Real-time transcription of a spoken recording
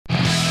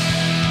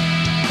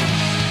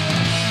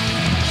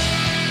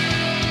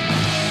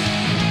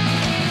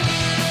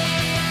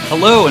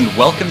Hello and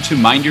welcome to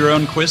Mind Your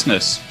Own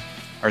Quizness.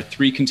 Our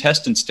three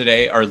contestants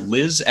today are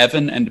Liz,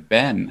 Evan, and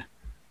Ben.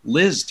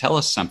 Liz, tell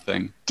us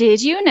something.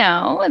 Did you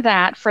know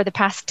that for the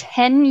past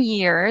 10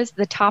 years,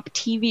 the top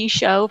TV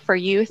show for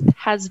youth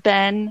has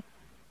been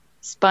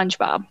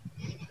SpongeBob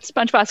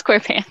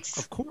SquarePants?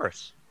 Of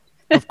course.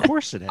 Of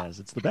course it has.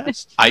 It's the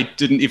best. I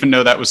didn't even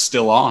know that was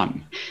still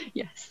on.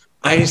 Yes.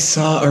 I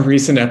saw a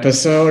recent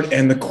episode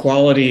and the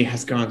quality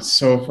has gone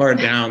so far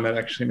down that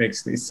actually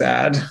makes me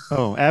sad.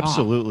 Oh,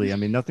 absolutely. I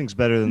mean, nothing's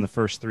better than the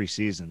first three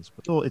seasons,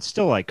 but it's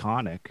still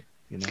iconic,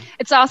 you know.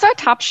 It's also a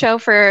top show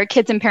for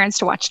kids and parents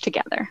to watch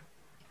together.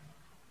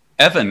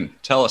 Evan,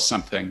 tell us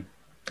something.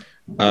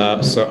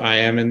 So I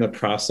am in the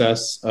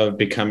process of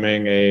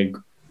becoming a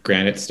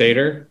Granite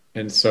Stater.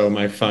 And so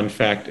my fun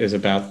fact is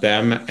about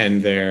them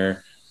and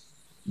their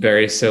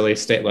very silly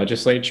state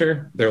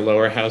legislature. Their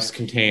lower house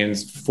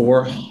contains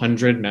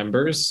 400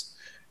 members.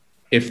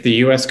 If the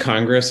US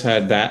Congress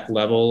had that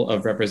level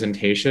of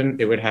representation,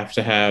 it would have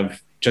to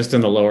have, just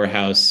in the lower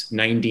house,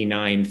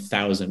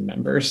 99,000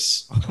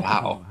 members.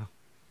 Wow.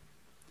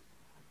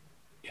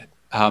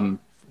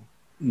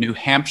 New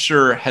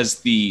Hampshire has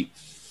the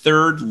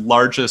third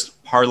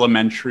largest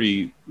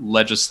parliamentary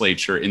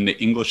legislature in the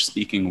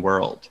English-speaking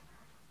world.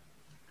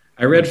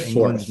 I read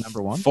England's fourth.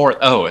 number one. Fourth,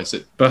 oh, is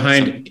it?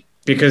 Behind,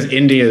 because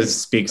India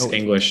speaks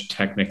English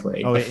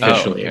technically,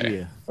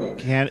 officially.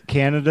 okay.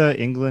 Canada,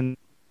 England.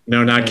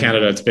 No, not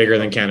Canada. It's bigger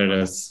than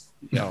Canada's.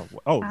 Just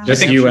I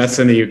think- US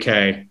and the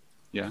UK.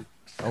 Yeah.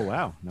 Oh,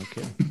 wow. No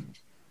kidding.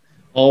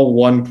 All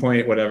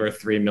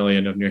 3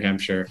 million of New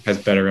Hampshire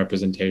has better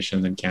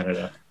representation than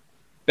Canada.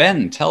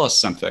 Ben, tell us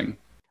something.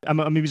 I'm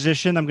a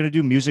musician. I'm going to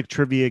do music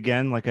trivia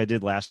again like I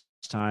did last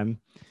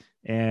time.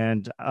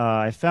 And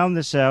I found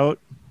this out,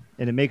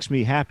 and it makes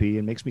me happy.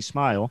 It makes me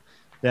smile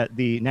that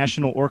the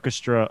National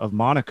Orchestra of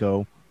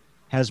Monaco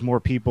has more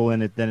people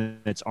in it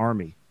than its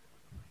army.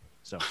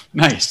 So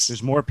Nice.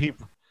 there's more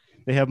people.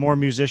 They have more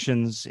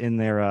musicians in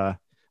their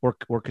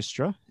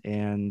orchestra,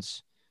 and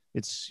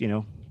it's,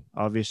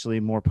 obviously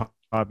more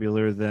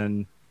popular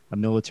than a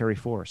military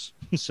force.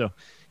 So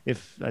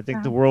I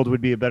think the world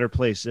would be a better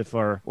place if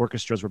our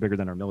orchestras were bigger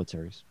than our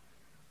militaries.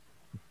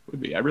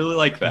 Would be. I really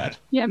like that.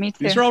 Yeah, me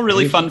too. These are all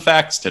really fun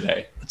facts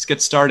today. Let's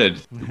get started.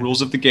 The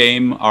rules of the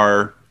game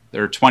are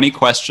there are 20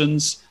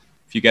 questions.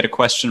 If you get a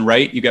question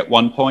right, you get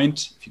 1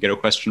 point. If you get a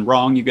question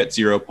wrong, you get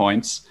 0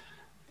 points.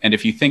 And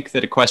if you think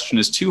that a question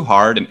is too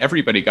hard and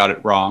everybody got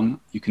it wrong,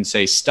 you can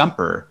say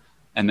stumper.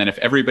 And then if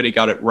everybody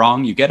got it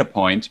wrong, you get a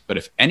point. But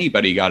if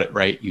anybody got it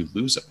right, you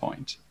lose a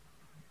point.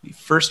 The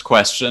first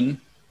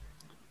question,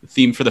 the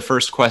theme for the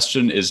first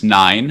question is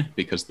 9,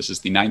 because this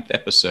is the 9th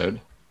episode.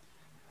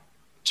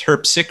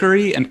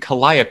 Terpsichore and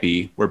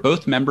Calliope were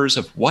both members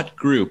of what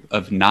group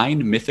of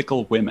 9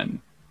 mythical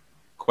women?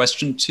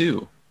 Question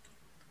 2.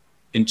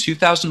 In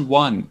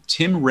 2001,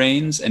 Tim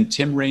Raines and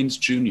Tim Raines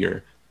Jr.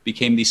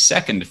 became the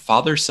second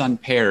father-son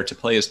pair to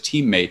play as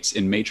teammates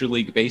in Major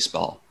League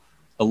Baseball.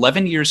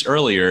 11 years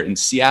earlier in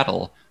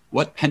Seattle,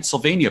 what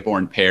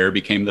Pennsylvania-born pair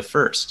became the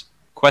first?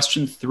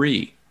 Question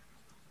 3.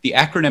 The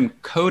acronym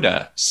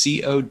CODA,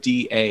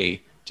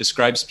 C-O-D-A,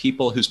 describes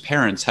people whose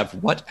parents have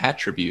what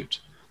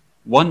attribute?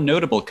 One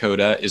notable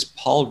CODA is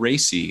Paul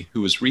Raci,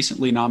 who was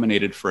recently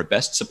nominated for a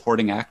Best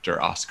Supporting Actor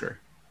Oscar.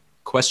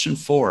 Question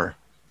 4.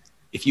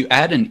 If you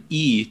add an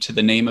E to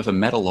the name of a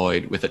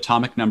metalloid with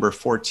atomic number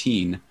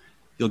 14,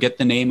 you'll get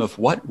the name of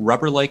what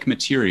rubber-like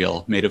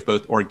material made of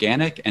both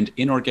organic and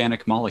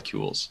inorganic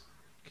molecules?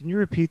 Can you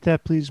repeat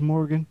that, please,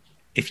 Morgan?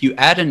 If you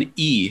add an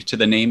E to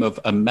the name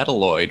of a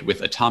metalloid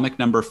with atomic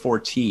number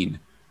 14,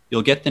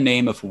 you'll get the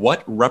name of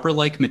what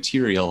rubber-like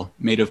material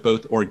made of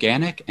both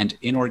organic and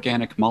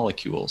inorganic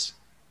molecules?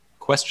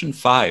 Question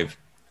 5.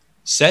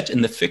 Set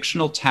in the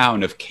fictional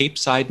town of Cape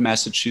Side,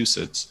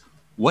 Massachusetts,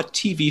 what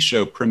TV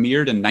show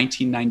premiered in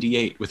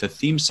 1998 with a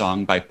theme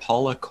song by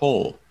Paula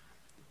Cole?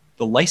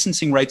 The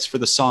licensing rights for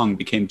the song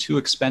became too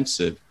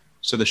expensive,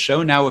 so the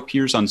show now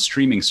appears on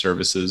streaming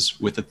services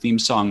with the theme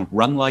song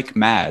Run Like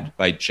Mad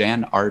by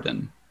Jan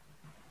Arden.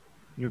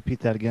 Can you repeat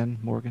that again,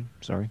 Morgan?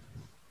 Sorry.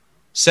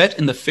 Set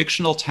in the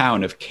fictional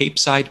town of Cape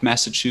Side,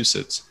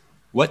 Massachusetts,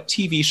 what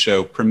TV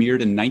show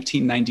premiered in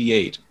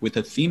 1998 with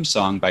a theme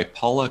song by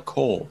Paula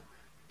Cole?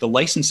 The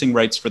licensing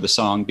rights for the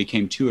song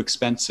became too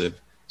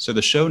expensive, so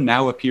the show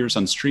now appears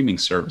on streaming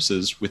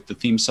services with the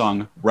theme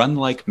song Run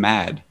Like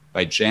Mad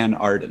by Jan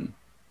Arden.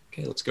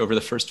 Okay, let's go over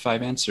the first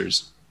 5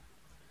 answers.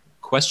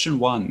 Question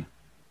 1.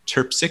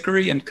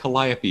 Terpsichore and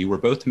Calliope were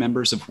both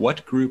members of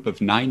what group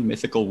of 9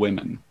 mythical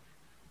women?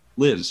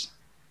 Liz.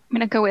 I'm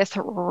going to go with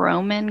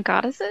Roman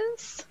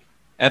goddesses.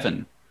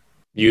 Evan.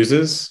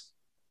 Muses?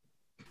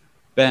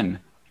 Ben.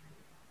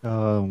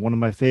 One of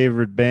my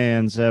favorite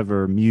bands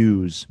ever,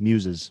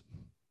 Muses.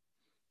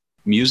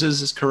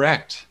 Muses is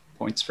correct.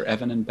 Points for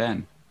Evan and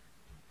Ben.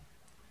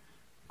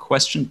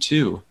 Question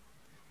 2.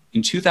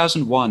 In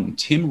 2001,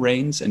 Tim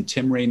Raines and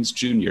Tim Raines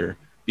Jr.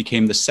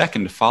 became the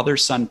second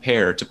father-son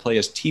pair to play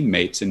as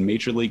teammates in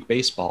Major League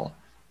Baseball.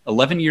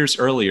 11 years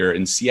earlier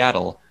in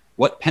Seattle,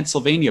 what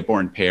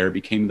Pennsylvania-born pair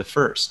became the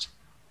first?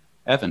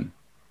 Evan.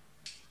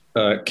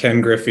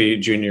 Ken Griffey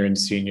Jr. and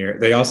Sr.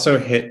 They also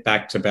hit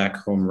back-to-back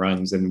home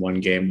runs in one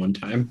game one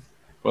time.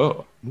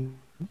 Whoa.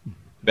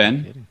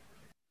 Ben?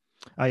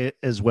 I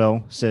as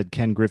well said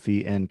Ken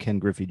Griffey and Ken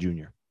Griffey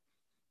Jr.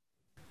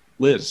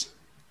 Liz?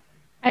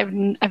 I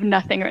have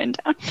nothing written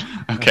down.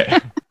 Okay.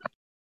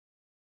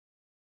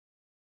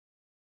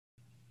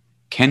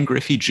 Ken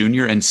Griffey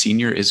Jr. and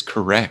Sr. is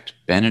correct.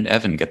 Ben and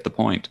Evan get the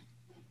point.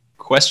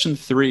 Question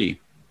 3.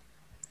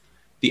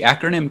 The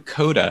acronym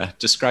CODA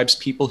describes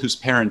people whose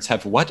parents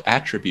have what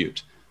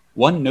attribute?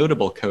 One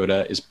notable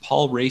CODA is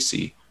Paul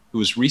Raci, who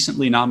was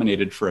recently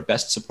nominated for a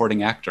Best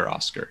Supporting Actor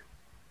Oscar.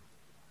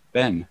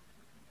 Ben?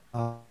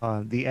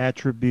 The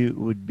attribute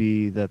would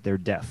be that they're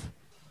deaf.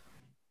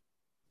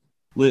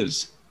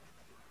 Liz?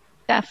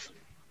 Deaf.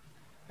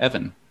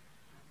 Evan?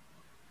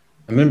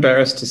 I'm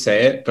embarrassed to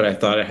say it, but I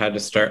thought it had to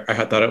start.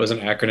 I thought it was an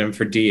acronym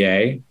for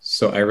DA,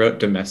 so I wrote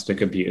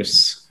domestic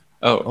abuse.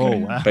 Oh, okay. Oh,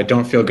 wow. But I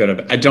don't feel good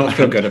about. I don't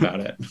feel good about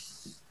it.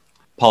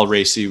 Paul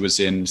Raci was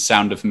in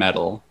Sound of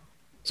Metal.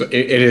 So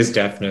it is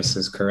deafness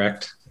is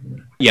correct.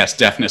 Yes,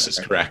 deafness is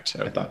correct.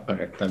 I thought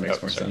okay, that makes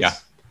more sense. Yeah.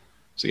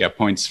 So yeah,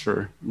 points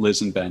for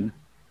Liz and Ben.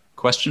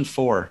 Question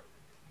 4.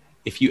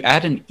 If you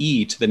add an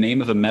E to the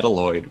name of a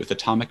metalloid with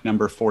atomic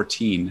number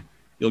 14,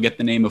 you'll get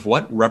the name of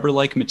what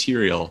rubber-like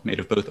material made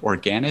of both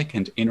organic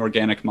and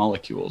inorganic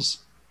molecules?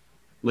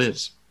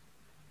 Liz?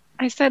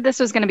 I said this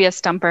was going to be a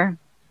stumper.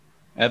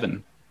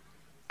 Evan?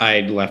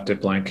 I left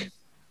it blank.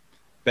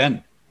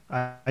 Ben?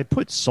 I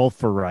put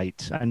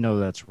sulfurite. I know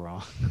that's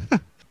wrong.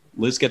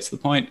 Liz gets the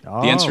point.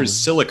 Oh. The answer is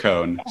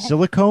silicone.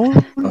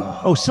 Silicone?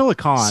 Oh,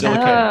 silicon.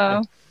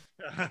 Silicone.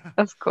 Oh,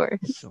 of course.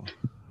 So,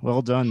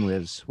 well done,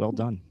 Liz. Well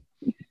done.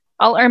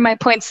 I'll earn my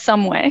points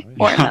some way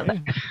or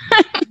another.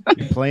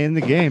 You're playing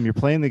the game. You're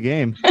playing the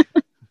game.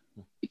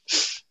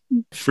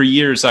 For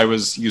years, I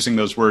was using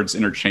those words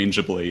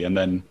interchangeably, and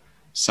then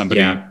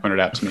somebody pointed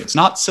out to me, it's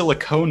not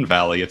Silicon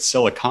Valley, it's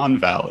Silicon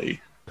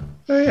Valley.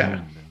 Oh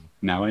yeah.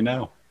 Now I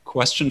know.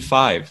 Question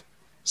 5.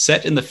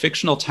 Set in the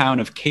fictional town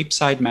of Cape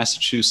Side,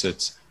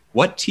 Massachusetts,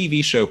 what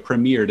TV show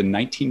premiered in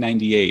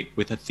 1998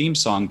 with a theme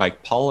song by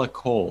Paula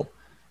Cole?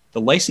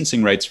 The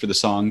licensing rights for the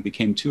song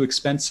became too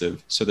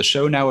expensive, so the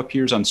show now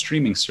appears on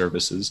streaming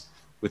services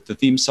with the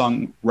theme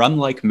song Run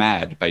Like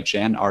Mad by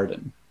Jan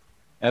Arden.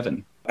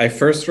 Evan? I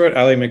first wrote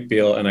Ally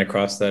McBeal and I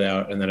crossed that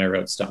out, and then I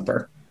wrote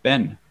Stumper.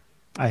 Ben?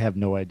 I have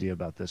no idea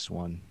about this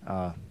one.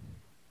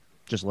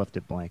 Just left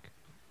it blank.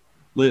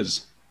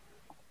 Liz?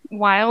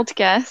 Wild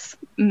guess.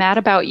 Mad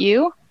About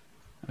You?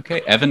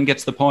 Okay, Evan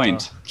gets the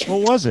point.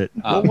 What was it?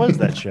 What was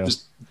that show?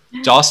 Just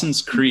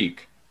Dawson's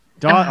Creek.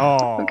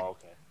 Okay.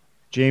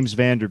 James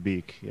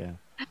Vanderbeek. Yeah.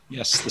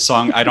 Yes, the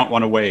song I Don't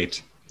Want to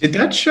Wait. Did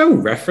that show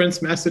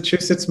reference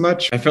Massachusetts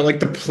much? I felt like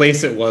the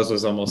place it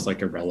was almost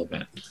like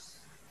irrelevant.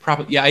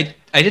 Probably, yeah,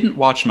 I didn't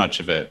watch much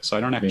of it, so I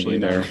don't actually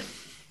know.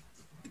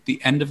 At the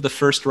end of the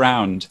first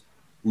round,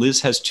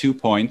 Liz has 2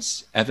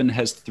 points, Evan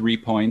has 3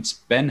 points,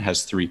 Ben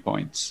has 3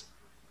 points.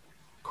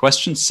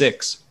 Question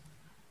 6.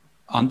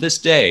 On this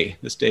day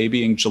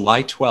being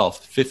July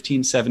 12th,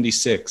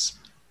 1576,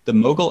 the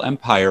Mughal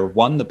Empire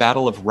won the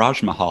Battle of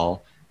Rajmahal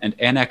and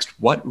annexed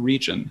what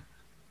region?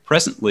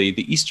 Presently,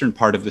 the eastern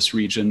part of this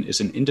region is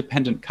an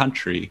independent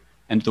country,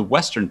 and the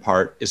western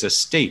part is a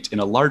state in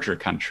a larger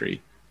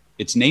country.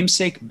 Its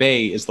namesake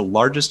bay is the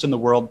largest in the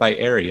world by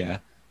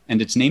area,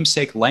 and its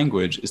namesake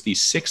language is the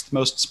 6th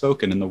most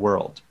spoken in the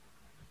world.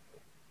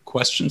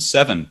 Question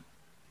 7.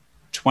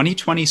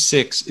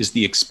 2026 is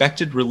the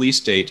expected release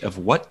date of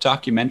what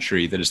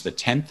documentary that is the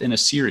 10th in a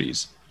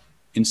series?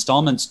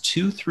 Installments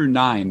 2 through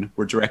 9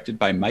 were directed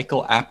by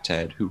Michael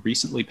Apted, who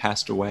recently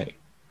passed away.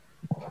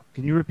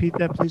 Can you repeat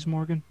that, please,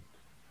 Morgan?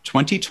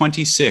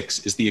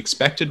 2026 is the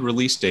expected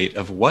release date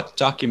of what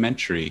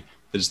documentary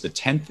that is the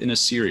 10th in a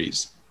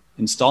series?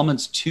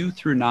 Installments 2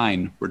 through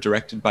 9 were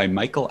directed by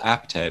Michael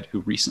Apted,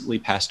 who recently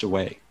passed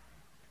away.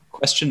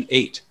 Question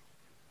 8.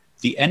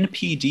 The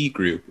NPD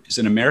Group is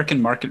an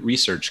American market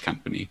research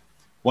company.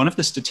 One of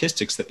the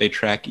statistics that they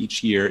track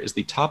each year is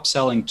the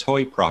top-selling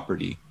toy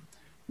property.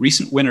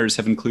 Recent winners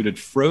have included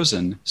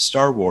Frozen,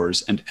 Star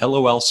Wars, and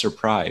LOL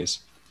Surprise.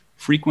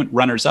 Frequent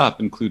runners-up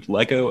include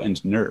Lego and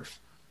Nerf.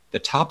 The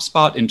top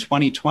spot in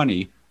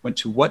 2020 went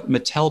to what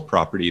Mattel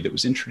property that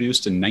was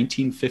introduced in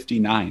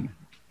 1959?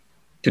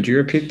 Could you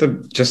repeat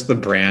just the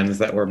brands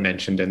that were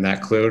mentioned in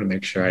that clue to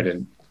make sure I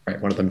didn't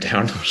write one of them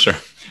down? Sure.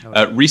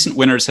 Recent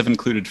winners have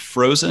included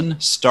Frozen,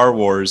 Star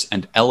Wars,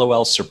 and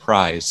LOL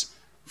Surprise.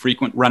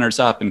 Frequent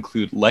runners-up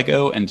include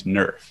Lego and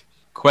Nerf.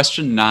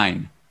 Question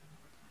 9.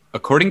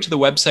 According to the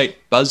website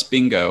Buzz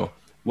Bingo,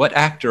 what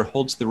actor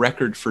holds the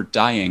record for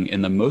dying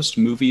in the most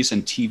movies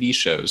and TV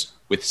shows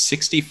with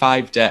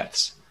 65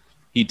 deaths?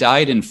 He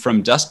died in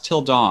From Dusk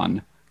Till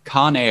Dawn,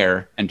 Con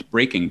Air, and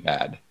Breaking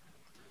Bad.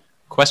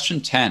 Question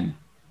 10.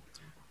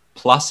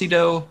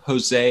 Placido,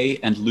 Jose,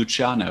 and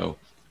Luciano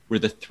were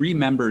the 3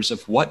 members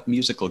of what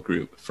musical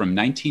group from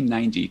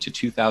 1990 to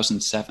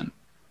 2007?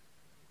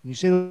 Can you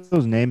say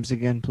those names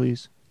again,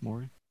 please,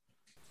 Morgan?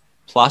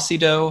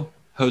 Placido,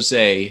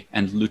 Jose,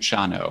 and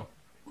Luciano.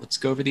 Let's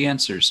go over the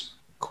answers.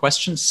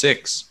 Question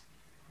 6.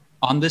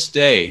 On this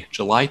day,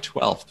 July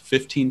 12th,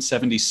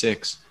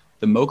 1576,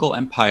 the Mughal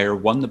Empire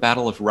won the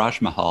Battle of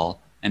Rajmahal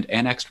and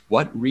annexed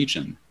what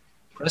region?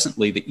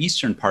 Presently, the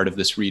eastern part of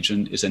this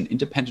region is an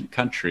independent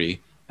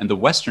country, and the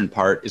western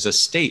part is a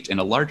state in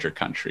a larger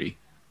country.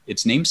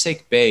 Its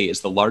namesake bay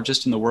is the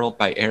largest in the world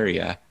by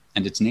area,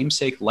 and its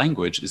namesake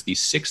language is the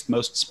 6th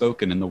most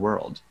spoken in the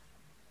world.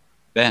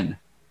 Ben.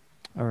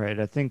 All right,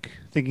 I think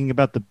thinking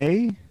about the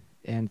bay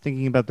and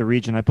thinking about the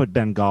region, I put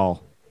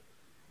Bengal.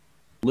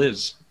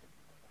 Liz.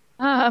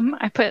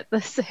 I put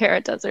the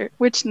Sahara Desert,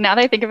 which now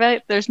that I think about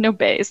it, there's no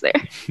bays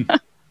there.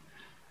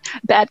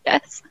 Bad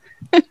guess.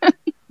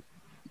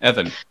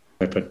 Evan.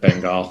 I put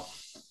Bengal.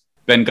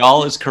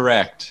 Bengal is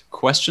correct.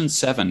 Question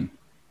 7.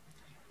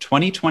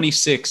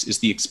 2026 is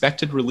the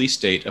expected release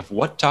date of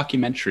what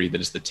documentary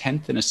that is the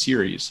 10th in a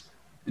series?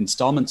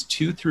 Installments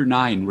 2 through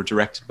 9 were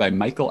directed by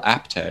Michael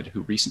Apted,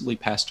 who recently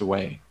passed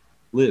away.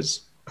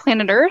 Liz.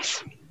 Planet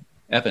Earth.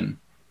 Evan.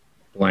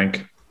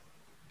 Blank.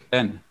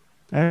 Ben.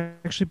 I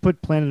actually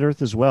put Planet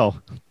Earth as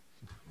well.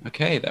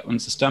 Okay, that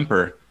one's the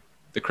stumper.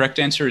 The correct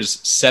answer is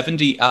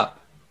 70 Up.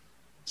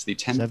 It's the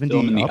 10th 70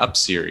 film in the Up? Up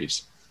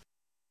series.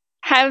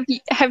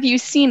 Have you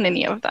seen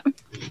any of them?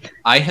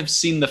 I have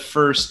seen the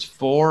first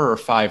 4 or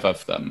 5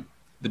 of them.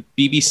 The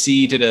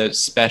BBC did a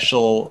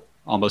special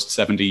almost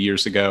 70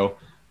 years ago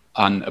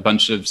on a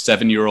bunch of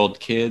 7-year-old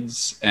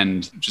kids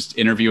and just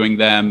interviewing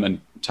them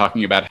and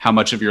talking about how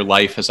much of your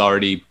life has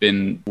already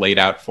been laid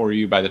out for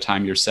you by the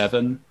time you're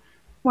 7.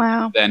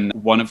 Wow. Then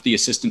one of the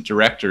assistant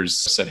directors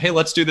said, hey,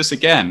 let's do this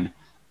again.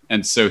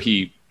 And so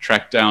he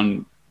tracked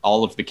down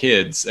all of the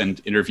kids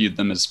and interviewed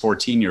them as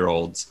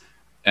 14-year-olds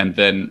and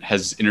then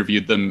has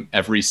interviewed them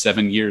every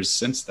 7 years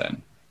since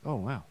then. Oh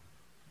wow,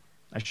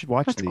 I should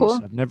watch That's these. cool.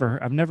 I've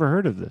never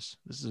heard of this.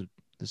 This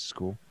is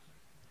cool.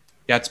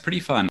 Yeah, it's pretty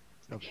fun.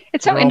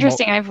 It's so We're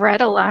interesting. I've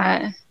read a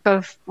lot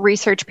of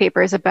research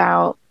papers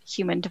about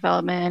human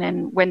development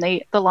and when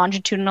the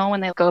longitudinal, when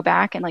they go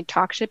back and like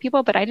talk to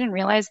people, but I didn't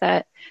realize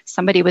that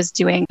somebody was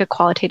doing a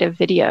qualitative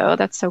video.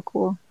 That's so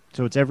cool.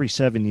 So it's every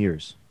 7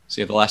 years.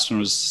 So yeah, the last one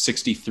was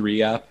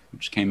 63 Up,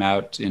 which came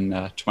out in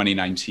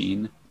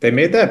 2019. They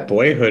made that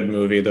Boyhood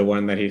movie, the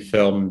one that he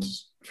filmed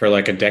for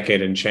like a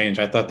decade and change.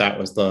 I thought that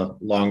was the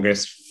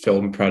longest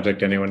film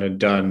project anyone had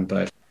done,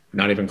 but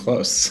not even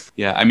close.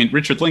 Yeah, I mean,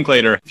 Richard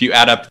Linklater, if you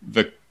add up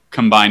the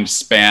combined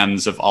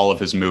spans of all of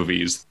his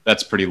movies,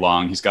 that's pretty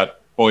long. He's got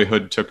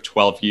Boyhood took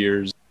 12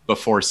 years,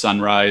 Before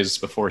Sunrise,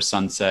 Before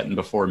Sunset, and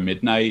Before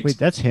Midnight. Wait,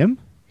 that's him?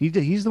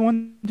 He's the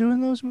one doing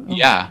those? Oh.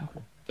 Yeah,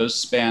 those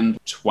span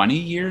 20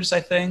 years,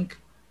 I think.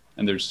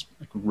 And there's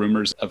like,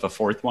 rumors of a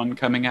 4th one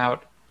coming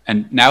out.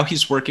 And now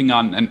he's working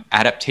on an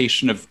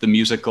adaptation of the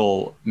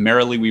musical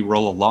Merrily We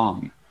Roll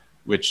Along,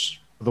 which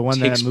The one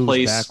takes that moves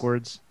place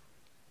backwards?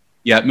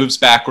 Yeah, it moves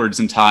backwards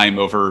in time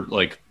over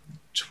like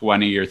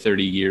 20 or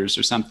 30 years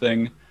or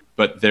something.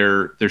 But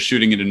they're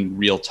shooting it in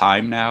real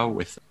time now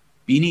with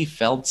Beanie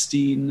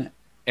Feldstein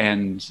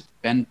and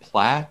Ben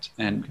Platt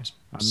and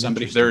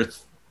somebody. There are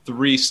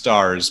 3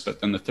 stars,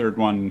 but then the third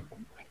one,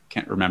 I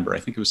can't remember. I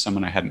think it was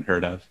someone I hadn't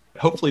heard of.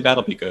 Hopefully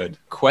that'll be good.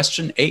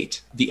 Question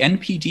 8. The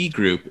NPD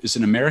Group is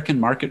an American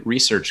market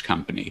research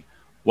company.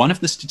 One of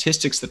the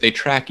statistics that they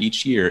track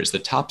each year is the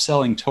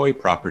top-selling toy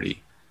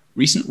property.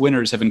 Recent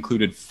winners have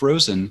included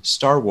Frozen,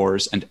 Star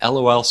Wars, and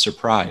LOL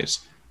Surprise.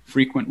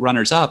 Frequent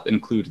runners-up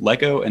include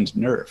Lego and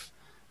Nerf.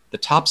 The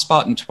top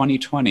spot in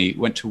 2020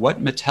 went to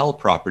what Mattel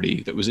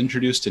property that was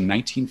introduced in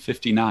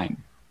 1959?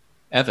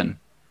 Evan.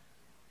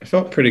 I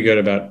felt pretty good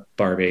about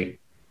Barbie.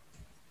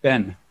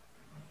 Ben.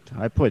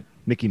 I put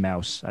Mickey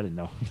Mouse. I didn't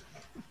know.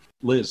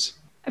 Liz.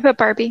 I put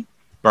Barbie.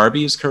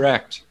 Barbie is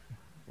correct.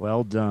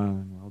 Well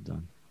done. Well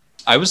done.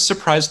 I was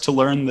surprised to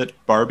learn that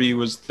Barbie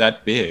was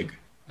that big.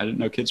 I didn't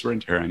know kids were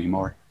into her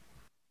anymore.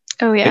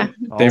 Oh yeah.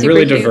 They Super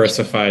really huge.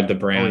 diversified the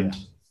brand. Oh,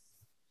 yeah.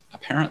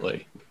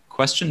 Apparently.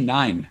 Question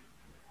 9.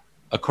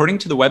 According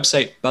to the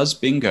website Buzz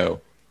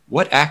Bingo,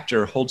 what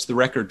actor holds the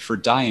record for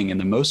dying in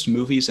the most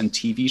movies and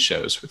TV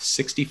shows with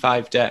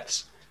 65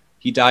 deaths?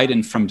 He died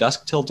in From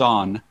Dusk Till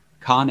Dawn,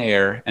 Con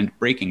Air, and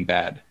Breaking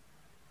Bad.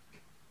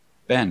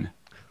 Ben.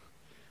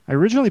 I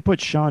originally put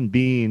Sean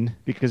Bean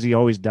because he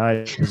always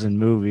dies in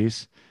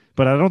movies,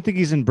 but I don't think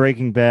he's in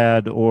Breaking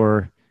Bad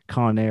or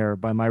Con Air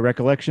by my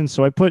recollection.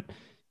 So I put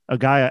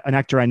an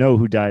actor I know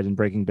who died in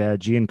Breaking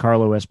Bad,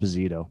 Giancarlo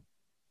Esposito.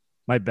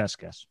 My best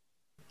guess.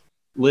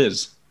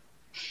 Liz.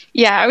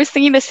 Yeah, I was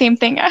thinking the same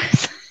thing. I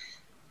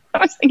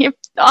was thinking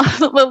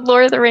of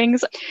Lord of the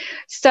Rings.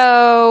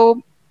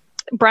 So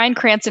Bryan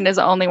Cranston is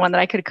the only one that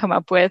I could come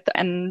up with,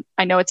 and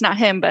I know it's not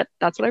him, but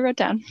that's what I wrote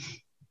down.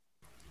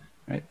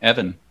 Right.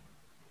 Evan.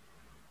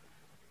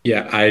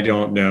 Yeah, I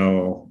don't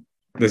know.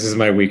 This is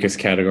my weakest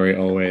category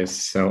always.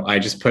 So I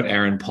just put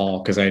Aaron Paul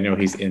because I know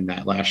he's in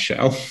that last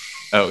show.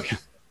 Oh, yeah.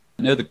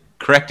 No, the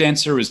correct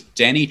answer was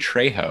Danny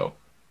Trejo.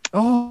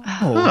 Oh,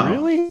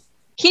 really?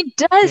 He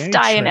does Danny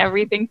die in Trejo.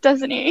 everything,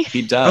 doesn't he?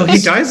 He Oh, does.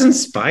 he dies in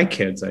Spy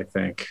Kids, I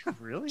think.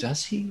 Really?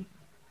 Does he?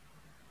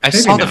 I Maybe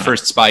saw the not.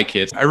 first Spy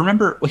Kids. I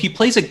remember, well, he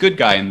plays a good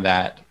guy in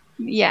that.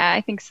 Yeah,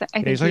 I think so. I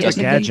think he's he like is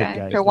the a good gadget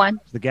guy. For one.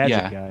 The gadget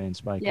Yeah. guy in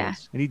Spy Yeah.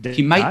 Kids. And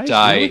He might dies,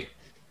 die. really?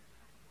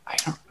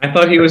 I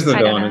thought he was the I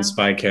don't villain know. in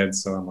Spy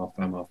Kids, so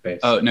I'm off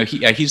base. Oh no,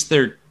 he's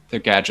their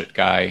gadget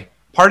guy.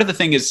 Part of the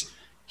thing is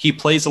he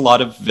plays a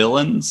lot of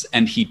villains,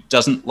 and he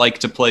doesn't like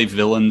to play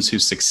villains who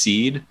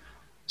succeed.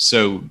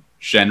 So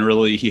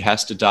generally, he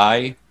has to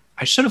die.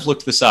 I should have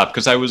looked this up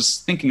because I was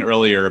thinking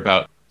earlier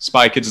about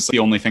Spy Kids is the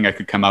only thing I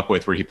could come up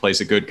with where he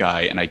plays a good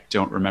guy, and I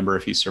don't remember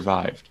if he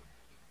survived.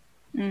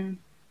 Mm.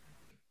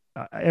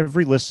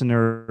 Every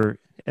listener,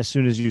 as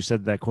soon as you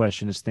said that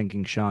question, is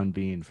thinking Sean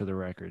Bean, for the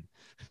record.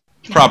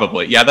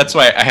 Probably, yeah. That's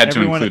why I had to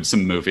Everyone- include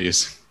some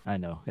movies. I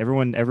know.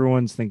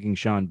 Everyone's thinking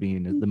Sean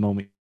Bean at the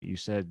moment you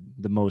said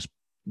the most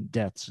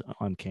deaths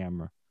on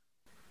camera.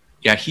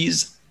 Yeah,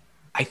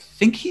 I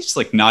think he's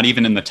like not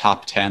even in the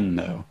top 10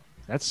 though.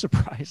 That's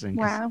surprising.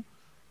 'cause Wow.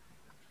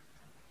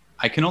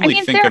 I can only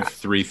mean, think there- of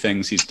 3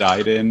 things he's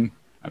died in.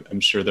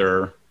 I'm sure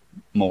there are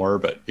more,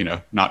 but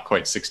not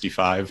quite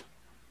 65.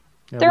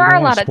 yeah, There we are don't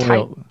a wanna lot of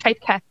spoil-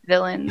 typecast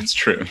villains, That's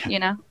true. you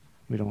know?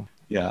 We don't.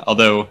 Yeah,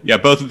 although,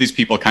 both of these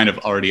people kind of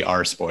already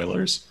are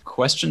spoilers.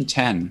 Question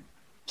 10.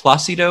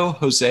 Placido,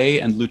 Jose,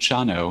 and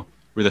Luciano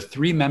were the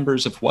 3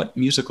 members of what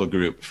musical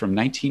group from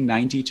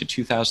 1990 to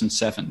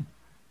 2007?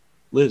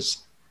 Liz,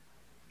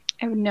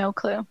 I have no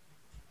clue.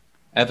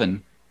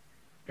 Evan,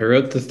 I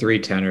wrote the 3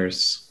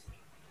 tenors.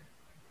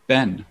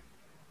 Ben.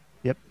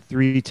 Yep,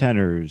 3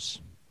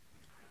 tenors.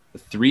 The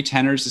 3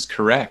 tenors is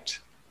correct.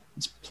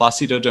 It's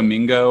Placido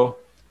Domingo,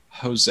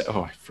 Jose.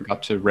 Oh, I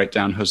forgot to write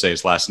down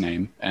Jose's last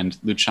name, and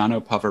Luciano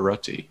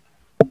Pavarotti.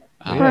 Poor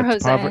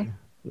it's Jose.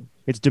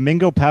 It's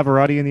Domingo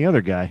Pavarotti and the other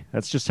guy.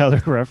 That's just how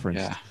they're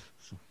referenced. Yeah.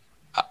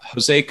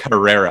 Jose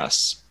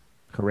Carreras.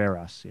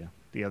 Carreras, yeah,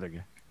 the other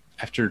guy.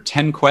 After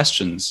 10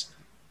 questions,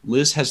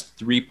 Liz has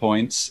 3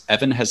 points,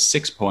 Evan has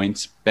 6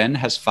 points, Ben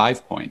has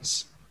 5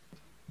 points.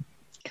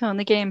 Killing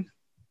the game.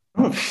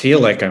 I don't feel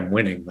like I'm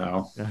winning,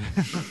 though.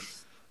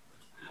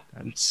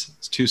 It's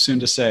too soon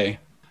to say.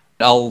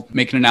 I'll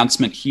make an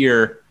announcement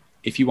here.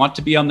 If you want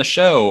to be on the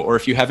show, or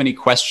if you have any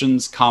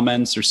questions,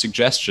 comments, or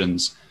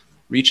suggestions,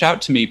 reach out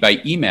to me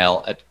by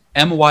email at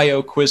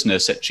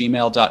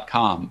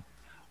myoquizness@gmail.com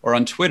or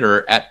on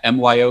Twitter at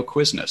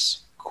myoquizness.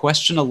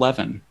 Question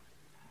 11.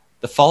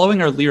 The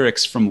following are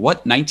lyrics from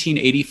what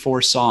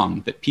 1984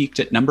 song that peaked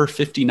at number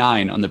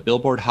 59 on the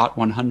Billboard Hot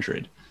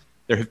 100?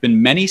 There have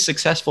been many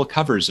successful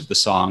covers of the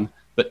song,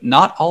 but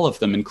not all of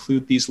them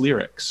include these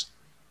lyrics.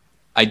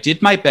 I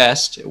did my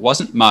best, it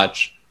wasn't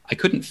much. I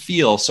couldn't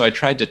feel, so I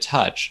tried to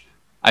touch.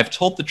 I've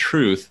told the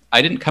truth,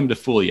 I didn't come to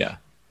fool ya.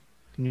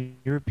 Can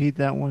you repeat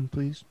that one,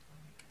 please?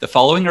 The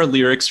following are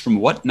lyrics from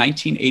what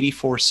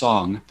 1984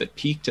 song that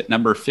peaked at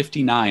number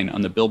 59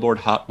 on the Billboard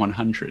Hot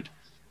 100?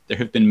 There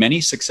have been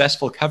many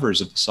successful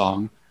covers of the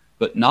song,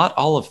 but not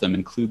all of them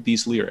include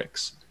these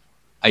lyrics.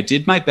 I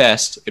did my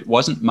best, it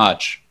wasn't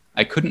much.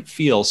 I couldn't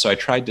feel, so I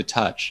tried to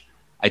touch.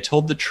 I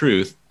told the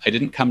truth, I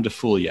didn't come to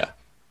fool ya.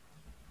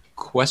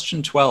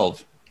 Question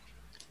 12.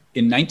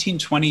 In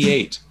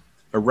 1928,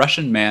 a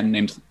Russian man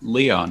named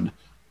Leon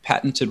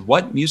patented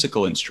what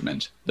musical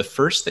instrument, the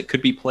first that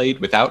could be played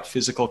without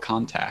physical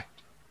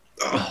contact?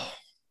 Oh,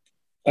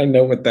 I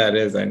know what that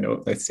is.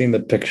 I've seen the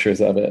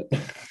pictures of it.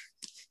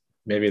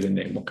 Maybe the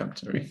name will come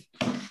to me.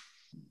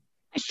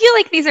 I feel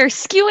like these are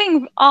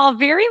skewing all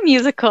very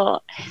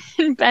musical,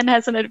 and Ben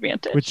has an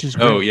advantage. Which is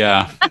great. Oh,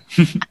 yeah.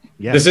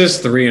 Yes. This is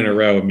 3 in a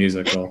row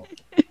musical.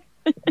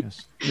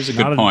 Yes. Here's a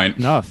Not good point.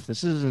 Enough.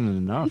 This isn't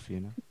enough,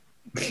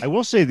 I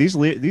will say these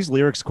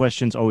lyrics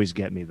questions always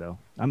get me though.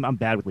 I'm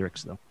bad with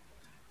lyrics though.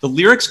 The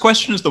lyrics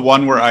question is the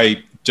one where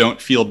I don't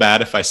feel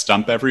bad if I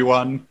stump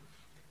everyone.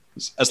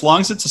 As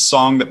long as it's a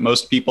song that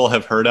most people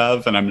have heard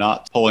of and I'm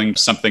not pulling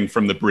something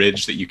from the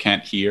bridge that you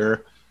can't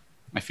hear,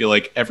 I feel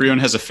like everyone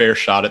has a fair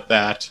shot at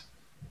that.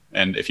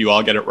 And if you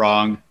all get it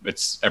wrong,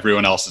 it's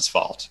everyone else's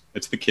fault.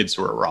 It's the kids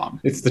who are wrong.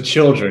 It's the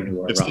children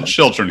who are It's wrong. the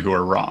children who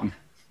are wrong.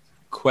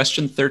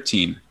 Question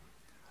 13.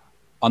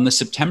 On the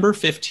September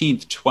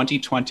 15th,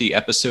 2020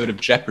 episode of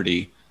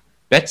Jeopardy,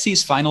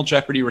 Betsy's final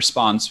Jeopardy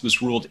response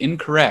was ruled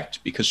incorrect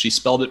because she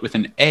spelled it with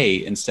an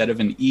A instead of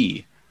an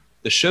E.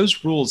 The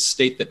show's rules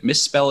state that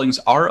misspellings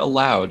are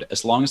allowed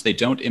as long as they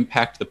don't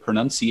impact the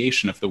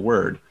pronunciation of the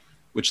word,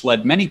 which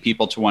led many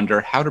people to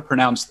wonder how to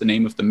pronounce the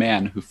name of the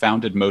man who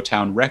founded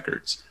Motown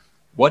Records.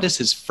 What is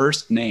his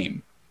first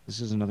name? This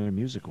is another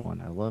music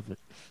one. I love it.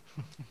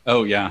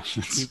 Oh, yeah.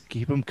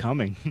 Keep them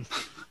coming.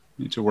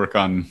 Need to work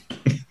on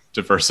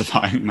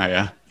diversifying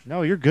my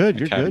No, you're good.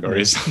 You're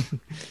categories.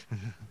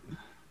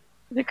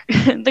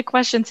 good. The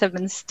questions have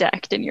been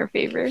stacked in your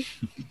favor.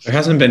 There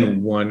hasn't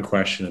been one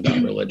question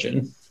about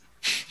religion.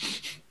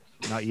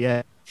 Not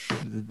yet.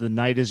 The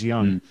night is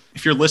young.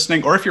 If you're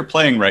listening or if you're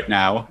playing right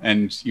now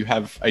and you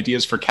have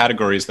ideas for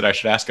categories that I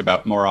should ask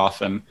about more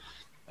often,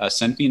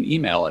 send me an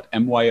email at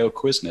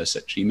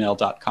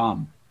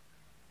myoquizness@gmail.com.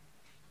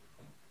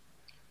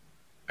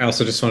 I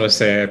also just want to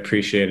say I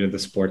appreciated the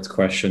sports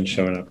question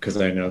showing up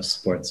because I know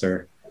sports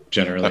are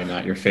generally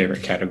not your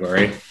favorite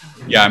category.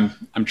 Yeah,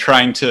 I'm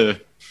trying to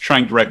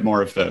write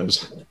more of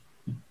those.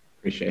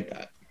 Appreciate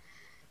that.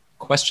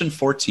 Question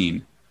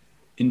 14.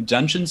 In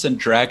Dungeons and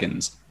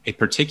Dragons, a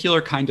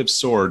particular kind of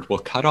sword will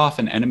cut off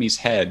an enemy's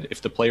head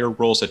if the player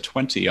rolls a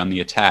 20 on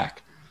the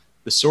attack.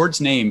 The sword's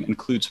name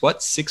includes what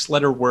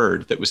 6-letter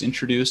word that was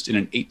introduced in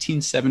an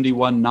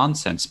 1871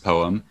 nonsense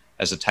poem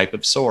as a type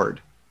of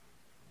sword?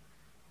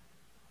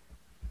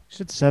 You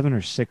said 7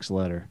 or 6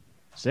 letter?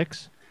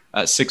 6?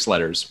 6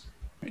 letters.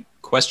 Right.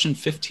 Question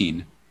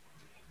 15.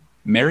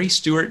 Mary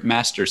Stuart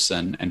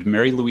Masterson and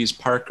Mary Louise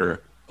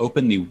Parker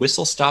opened the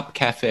Whistle Stop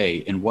Cafe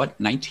in what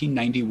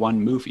 1991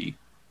 movie?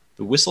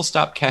 The Whistle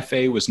Stop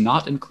Cafe was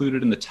not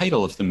included in the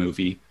title of the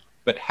movie,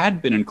 but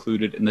had been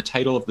included in the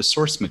title of the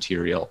source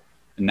material,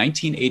 a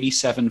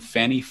 1987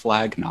 Fanny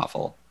Flagg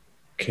novel.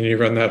 Can you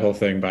run that whole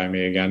thing by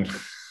me again?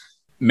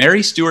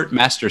 Mary Stuart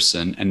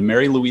Masterson and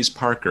Mary Louise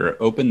Parker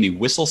opened the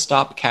Whistle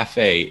Stop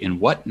Cafe in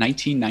what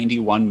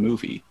 1991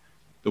 movie?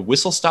 The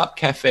Whistle Stop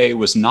Cafe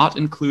was not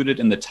included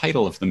in the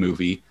title of the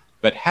movie,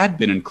 but had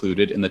been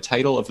included in the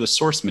title of the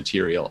source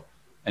material,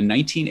 a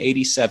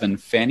 1987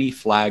 Fanny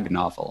Flagg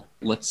novel.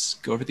 Let's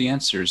go over the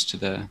answers to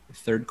the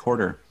third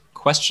quarter.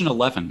 Question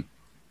 11.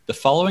 The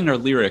following are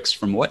lyrics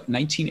from what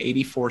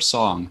 1984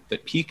 song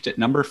that peaked at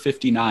number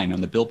 59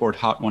 on the Billboard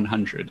Hot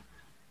 100?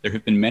 There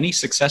have been many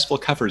successful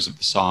covers of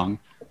the song,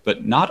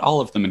 but not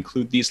all of them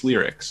include these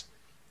lyrics.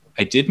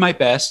 I did my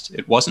best,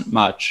 it wasn't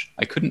much,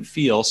 I couldn't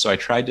feel, so I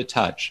tried to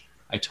touch.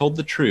 I told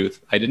the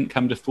truth, I didn't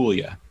come to fool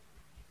ya.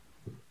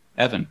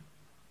 Evan.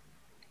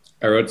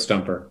 I wrote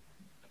Stumper.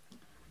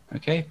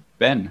 Okay,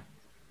 Ben.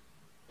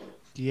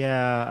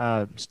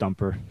 Yeah,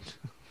 Stumper.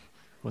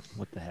 What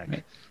the heck?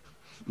 Right.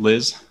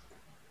 Liz.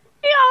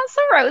 Yeah,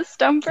 so Rose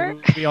Stumper.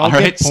 We All get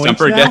right, points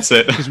Stumper now? gets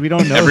it. Because we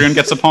don't know. Everyone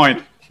gets a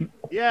point.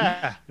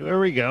 Yeah, there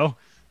we go.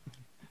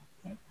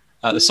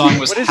 The song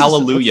was What is this?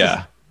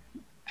 Hallelujah.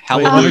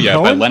 Leonard Hallelujah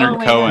by Cohen? Leonard Oh,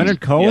 yeah. Cohen.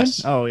 Leonard Cohen?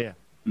 Yes. Oh, yeah.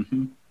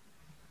 Mhm.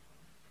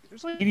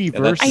 There's like 80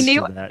 that's- verses I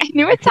to that.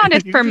 knew it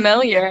sounded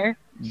familiar.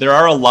 There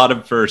are a lot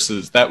of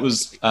verses. That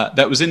was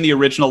in the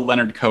original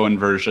Leonard Cohen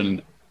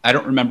version. I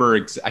don't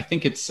remember. I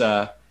think it's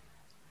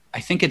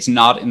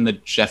not in the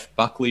Jeff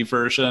Buckley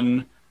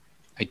version.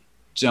 I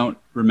don't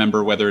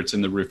remember whether it's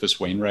in the Rufus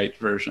Wainwright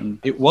version.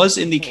 It was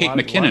in the A Kate lot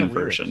of McKinnon lyrics.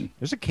 version.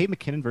 There's a Kate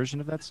McKinnon version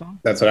of that song?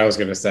 That's what I was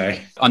going to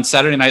say. On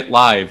Saturday Night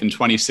Live in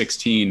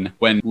 2016,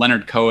 when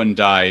Leonard Cohen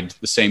died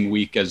the same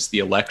week as the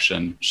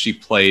election, she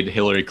played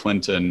Hillary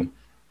Clinton,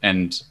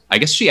 and I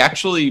guess she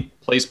actually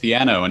plays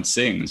piano and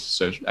sings.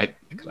 So I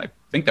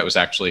think that was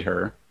actually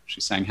her. She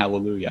sang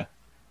Hallelujah.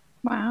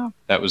 Wow.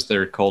 That was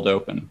their cold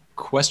open.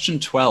 Question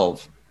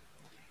 12.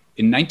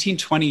 In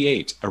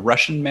 1928, a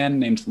Russian man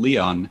named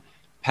Leon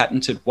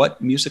patented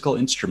what musical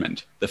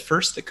instrument, the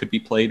first that could be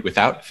played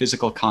without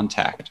physical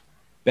contact?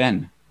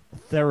 Ben.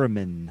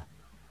 Theremin.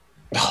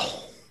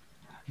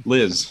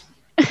 Liz.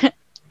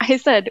 I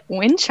said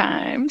wind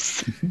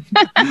chimes.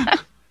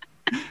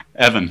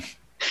 Evan.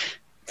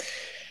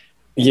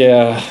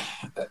 Yeah,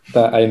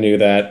 I knew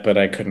that, but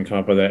I couldn't come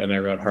up with it, and I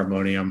wrote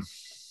harmonium.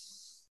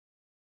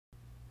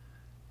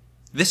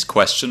 This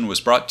question was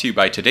brought to you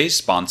by today's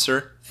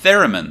sponsor,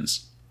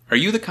 Theremins. Are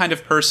you the kind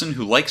of person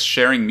who likes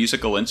sharing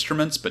musical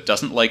instruments but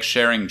doesn't like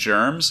sharing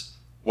germs?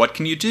 What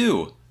can you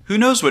do? Who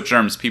knows what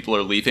germs people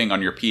are leaving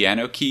on your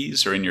piano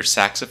keys or in your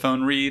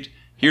saxophone reed?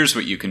 Here's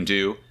what you can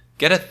do.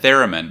 Get a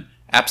theremin.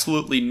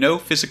 Absolutely no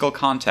physical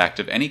contact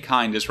of any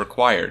kind is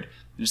required.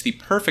 It is the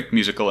perfect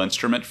musical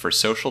instrument for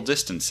social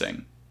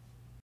distancing.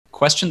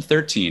 Question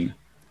 13.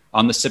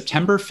 On the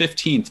September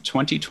 15th,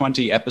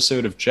 2020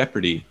 episode of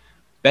Jeopardy!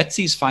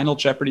 Betsy's final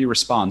Jeopardy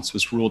response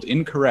was ruled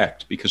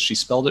incorrect because she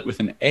spelled it with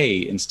an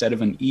A instead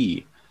of an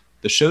E.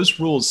 The show's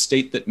rules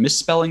state that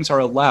misspellings are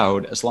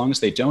allowed as long as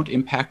they don't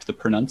impact the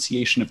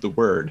pronunciation of the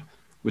word,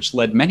 which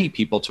led many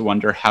people to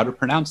wonder how to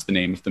pronounce the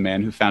name of the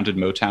man who founded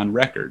Motown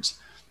Records.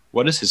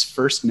 What is his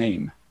first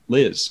name?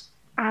 Liz.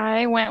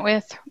 I went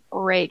with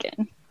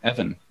Reagan.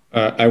 Evan.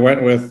 I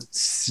went with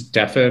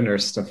Stefan or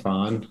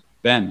Stefan.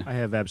 Ben. I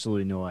have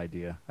absolutely no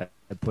idea. I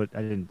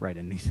didn't write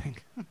anything.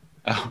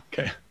 Oh,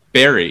 okay.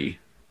 Barry.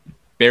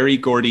 Barry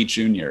Gordy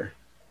Jr.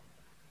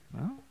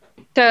 Well,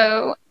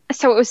 So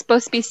it was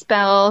supposed to be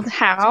spelled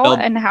how, Spelled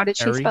and how did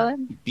she Barry? spell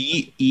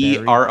it?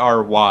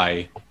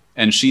 Berry,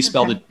 and she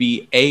spelled it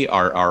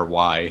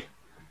Barry,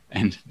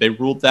 and they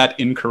ruled that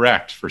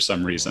incorrect for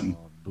some reason.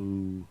 oh,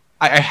 boo.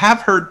 I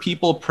have heard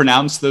people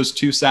pronounce those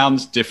two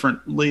sounds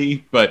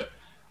differently, but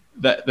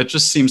that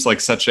just seems like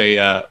such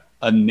a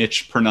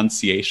niche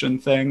pronunciation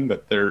thing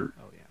that Oh,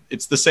 yeah.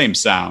 it's the same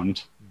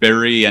sound.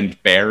 Berry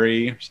and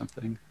Barry or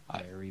something.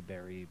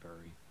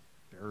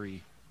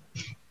 Barry.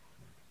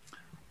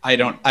 I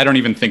don't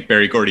even think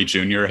Barry Gordy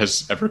Jr.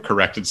 has ever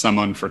corrected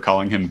someone for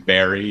calling him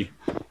Barry.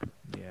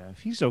 Yeah, if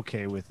he's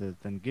okay with it,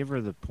 then give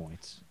her the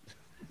points.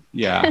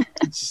 Yeah,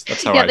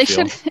 that's how Yeah, I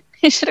feel.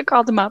 they should have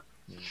called him up.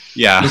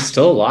 Yeah. He's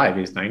still alive.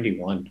 He's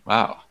 91.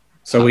 Wow.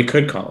 So we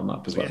could call him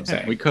up, is what I'm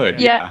saying. We could.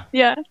 Yeah,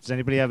 yeah. Does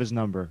anybody have his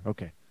number?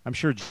 Okay. I'm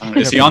sure.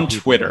 Is he on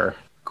Twitter?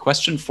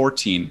 Question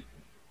 14.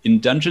 In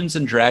Dungeons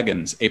and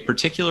Dragons, a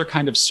particular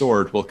kind of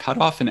sword will cut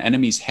off an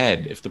enemy's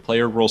head if the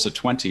player rolls a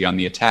 20 on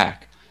the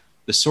attack.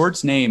 The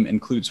sword's name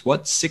includes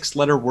what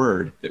six-letter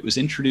word that was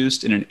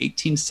introduced in an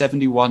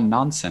 1871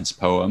 nonsense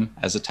poem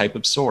as a type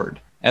of sword?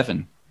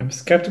 Evan. I'm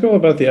skeptical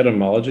about the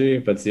etymology,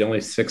 but it's the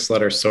only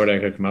six-letter sword I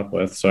could come up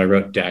with, so I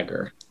wrote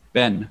dagger.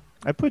 Ben.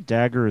 I put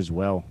dagger as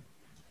well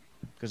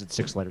because it's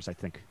 6 letters, I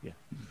think. Yeah.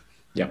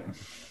 Yep.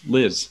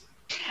 Liz.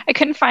 I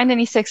couldn't find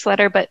any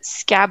 6-letter, but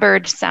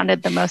scabbard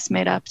sounded the most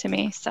made up to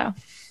me. So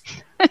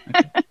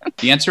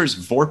The answer is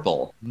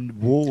Vorpal.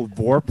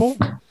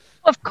 Vorpal?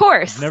 of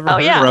course. Never Oh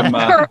heard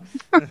yeah.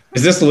 From,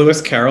 Is this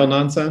Lewis Carroll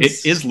nonsense?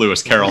 It is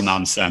Lewis Carroll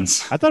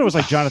nonsense. I thought it was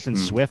like Jonathan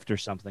Swift or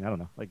something. I don't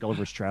know. Like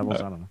Gulliver's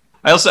Travels. I don't know.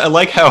 I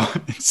like how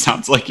it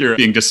sounds like you're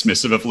being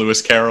dismissive of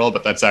Lewis Carroll,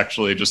 but that's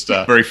actually just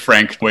a very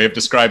frank way of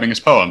describing his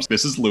poems.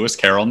 This is Lewis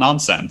Carroll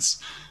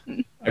nonsense.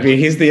 I mean,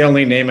 he's the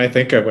only name I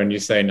think of when you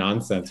say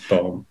nonsense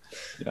poem.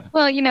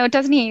 Well, you know,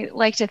 doesn't he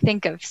like to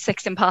think of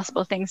 6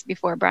 impossible things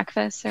before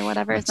breakfast or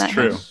whatever? That's Isn't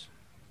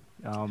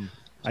that true.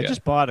 I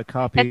just bought a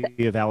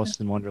copy of Alice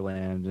in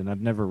Wonderland, and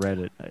I've never read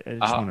it. I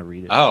just want to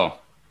read it. Oh,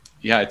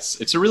 yeah,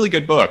 it's a really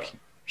good book.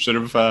 Should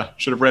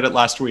have read it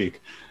last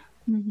week.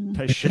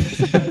 I should.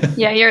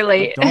 Yeah, you're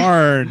late.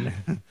 Darn.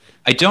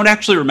 I don't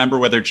actually remember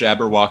whether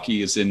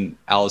Jabberwocky is in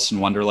Alice in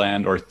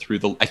Wonderland or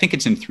I think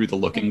it's in Through the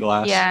Looking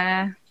Glass.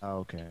 Yeah. Oh,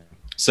 okay.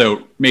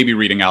 So maybe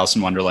reading Alice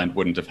in Wonderland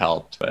wouldn't have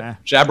helped, but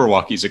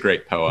Jabberwocky's a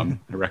great poem.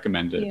 I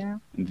recommend it. Yeah.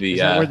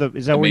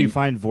 Is that where you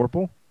find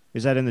Vorpal?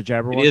 Is that in the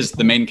Jabberwocky? It is.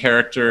 The main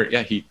character,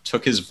 yeah, he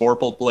took his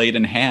Vorpal blade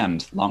in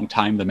hand. Long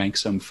time the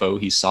manxome foe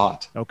he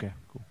sought. Okay,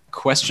 cool.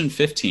 Question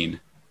 15.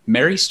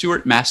 Mary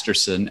Stuart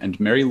Masterson and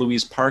Mary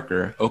Louise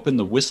Parker opened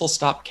the Whistle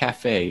Stop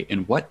Cafe in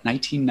what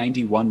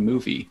 1991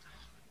 movie?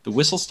 The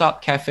Whistle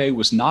Stop Cafe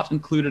was not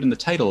included in the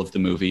title of the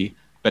movie,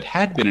 but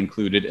had been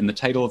included in the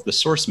title of the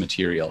source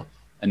material,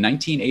 a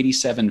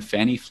 1987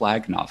 Fanny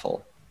Flagg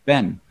novel.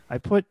 Ben. I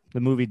put the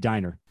movie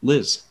Diner.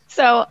 Liz.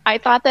 So I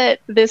thought that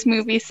this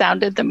movie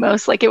sounded the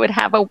most like it would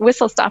have a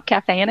Whistle Stop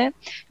Cafe in it.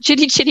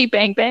 Chitty Chitty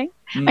Bang Bang.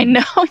 I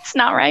know it's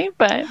not right,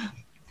 but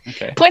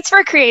Okay. points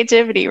for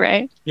creativity,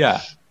 right?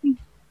 Yeah.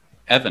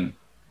 Evan.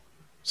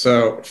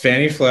 So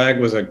Fanny Flagg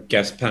was a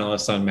guest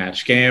panelist on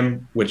Match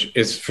Game, which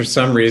is for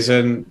some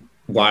reason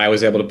why I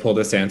was able to pull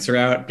this answer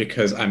out,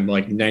 because I'm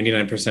like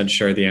 99%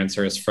 sure the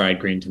answer is fried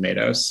green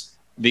tomatoes.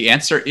 The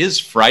answer is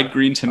fried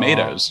green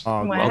tomatoes.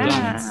 Oh, Wow.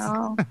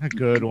 well done.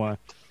 Good one.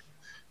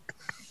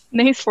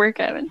 Nice work,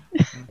 Evan.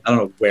 I don't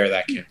know where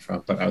that came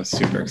from, but I was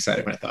super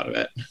excited when I thought of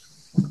it.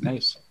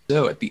 Nice.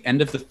 So at the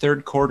end of the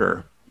third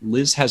quarter,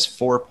 Liz has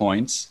 4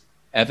 points,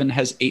 Evan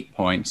has 8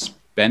 points,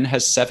 Ben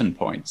has 7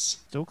 points.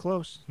 Still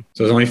close.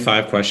 So there's only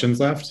 5 questions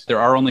left? There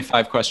are only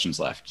 5 questions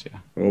left. Yeah.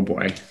 Oh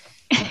boy.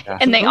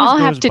 And they Always all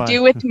goes have to by.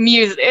 do with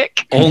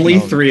music. Only Oh.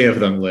 3 of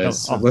them,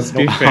 Liz. So let's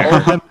be All of fair.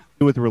 them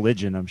do with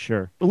religion, I'm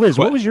sure. Liz,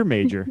 what was your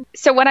major?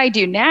 So what I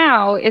do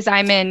now is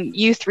I'm in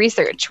youth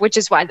research, which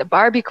is why the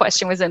Barbie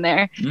question was in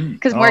there.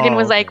 Because Morgan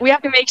was like, we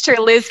have to make sure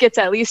Liz gets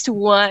at least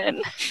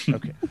 1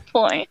 Okay.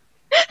 point.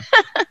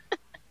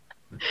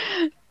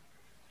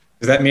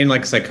 Does that mean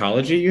like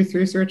psychology youth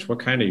research? What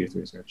kind of youth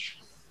research?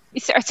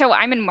 So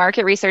I'm in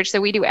market research.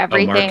 So we do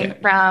everything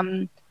market.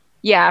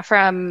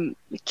 from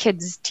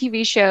kids'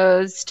 TV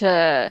shows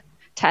to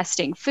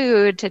testing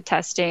food to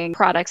testing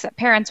products that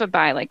parents would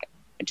buy, like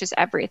just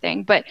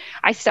everything. But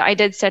I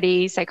did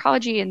study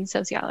psychology and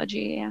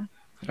sociology. Yeah.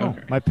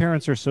 Okay. My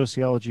parents are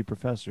sociology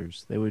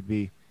professors. They would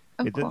be.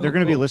 Oh, cool. They're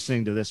going to be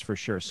listening to this for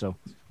sure. So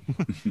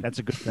that's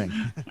a good thing.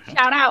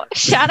 Shout out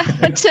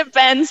to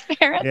Ben's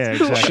parents. Yeah,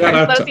 who exactly. are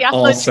Shout out to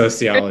all sociologists.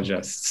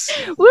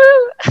 sociologists. Woo!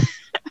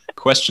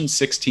 Question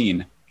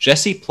 16.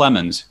 Jesse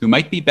Plemons, who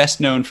might be best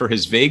known for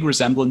his vague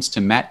resemblance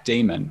to Matt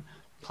Damon,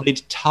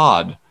 played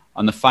Todd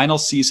on the final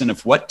season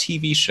of what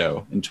TV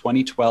show in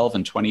 2012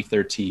 and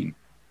 2013?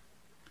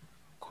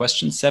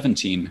 Question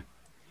 17.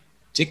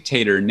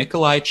 Dictator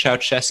Nicolae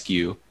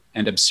Ceausescu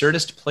and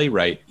absurdist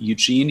playwright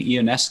Eugene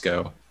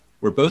Ionesco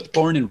were both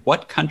born in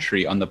what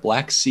country on the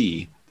Black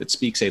Sea that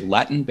speaks a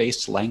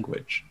Latin-based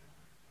language?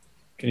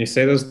 Can you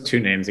say those 2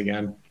 names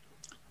again?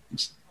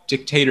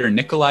 Dictator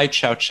Nicolae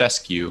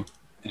Ceausescu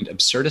and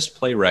absurdist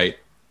playwright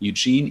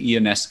Eugene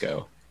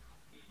Ionesco.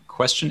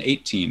 Question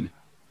 18.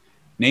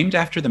 Named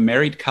after the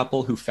married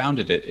couple who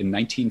founded it in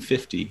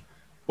 1950,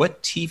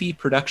 what TV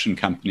production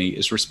company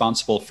is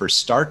responsible for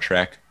Star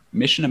Trek,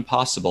 Mission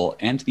Impossible,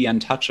 and The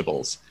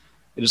Untouchables?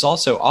 It is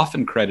also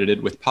often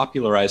credited with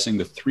popularizing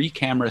the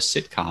 3-camera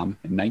sitcom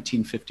in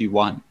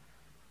 1951.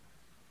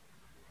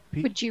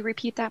 Would you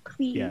repeat that,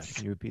 please? Yeah,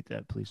 can you repeat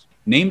that, please?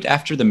 Named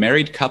after the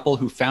married couple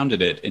who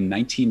founded it in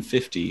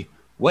 1950,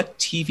 what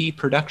TV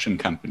production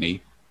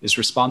company is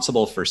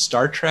responsible for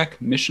Star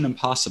Trek, Mission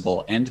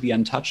Impossible, and The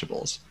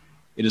Untouchables?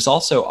 It is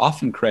also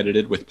often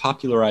credited with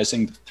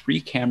popularizing the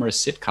 3-camera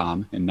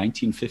sitcom in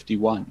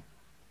 1951.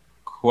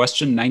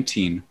 Question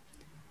 19.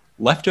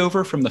 Left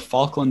over from the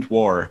Falkland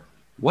War,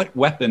 what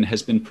weapon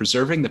has been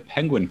preserving the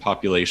penguin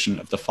population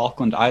of the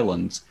Falkland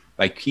Islands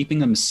by keeping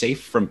them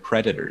safe from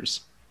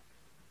predators?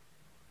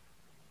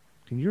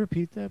 Can you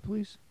repeat that,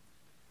 please?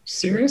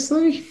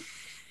 Seriously?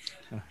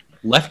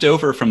 Left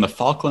over from the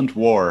Falkland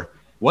War,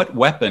 What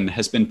weapon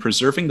has been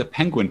preserving the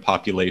penguin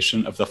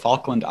population of the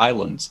Falkland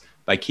Islands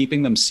by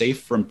keeping them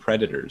safe from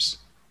predators?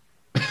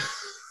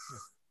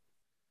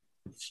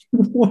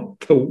 What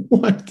the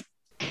what?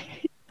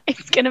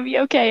 It's going to be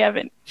okay,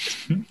 Evan.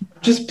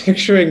 Just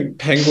picturing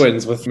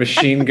penguins with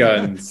machine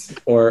guns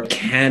or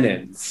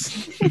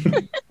cannons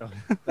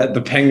that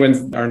the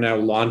penguins are now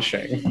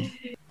launching.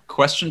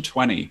 Question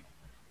 20.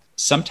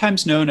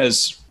 Sometimes known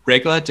as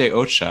Regla de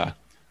Ocha,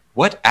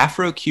 what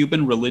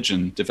Afro-Cuban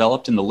religion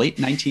developed in the late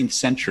 19th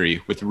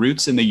century with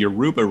roots in the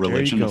Yoruba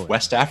religion of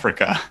West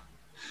Africa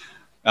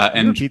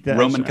and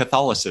Roman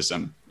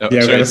Catholicism? Oh, yeah,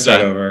 we're going to start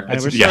over.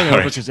 We're starting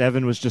over because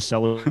Evan was just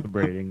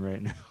celebrating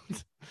right now.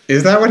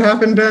 Is that what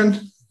happened,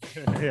 Ben?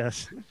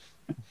 Yes.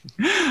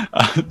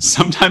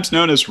 Sometimes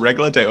known as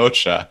Regla de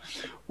Ocha,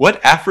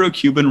 what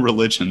Afro-Cuban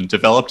religion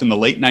developed in the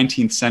late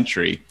 19th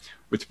century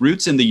with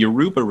roots in the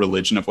Yoruba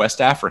religion of West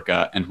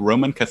Africa and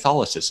Roman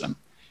Catholicism?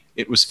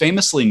 It was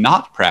famously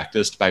not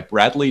practiced by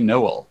Bradley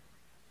Nowell.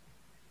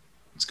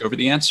 Let's go over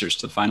the answers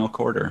to the final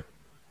quarter.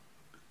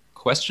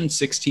 Question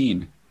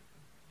 16.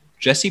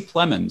 Jesse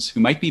Plemons, who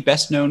might be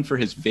best known for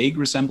his vague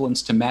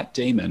resemblance to Matt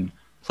Damon,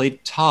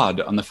 played Todd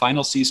on the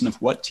final season of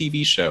what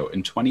TV show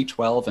in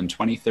 2012 and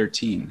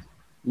 2013?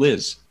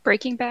 Liz.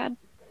 Breaking Bad.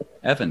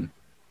 Evan.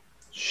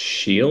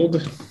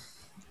 Shield.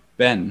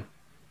 Ben.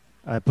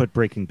 I put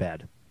Breaking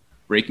Bad.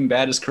 Breaking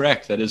Bad is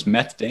correct. That is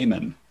Meth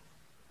Damon.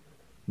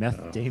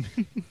 Meth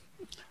Damon?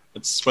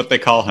 That's what they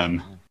call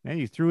him. Man,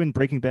 you threw in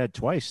Breaking Bad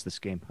twice this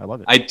game. I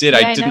love it. I did.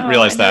 I didn't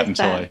realize that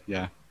until it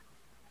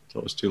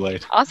was too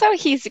late. Also,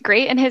 he's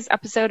great in his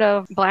episode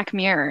of Black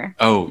Mirror.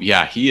 Oh,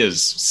 yeah. He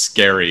is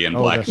scary in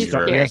Black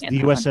Mirror. Yes,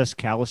 the USS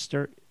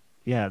Callister.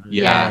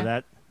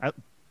 Yeah.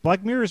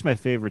 Black Mirror is my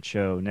favorite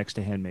show next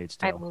to Handmaid's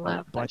Tale. I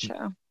love that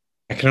show.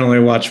 I can only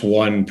watch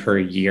one per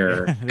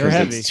year because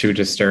it's too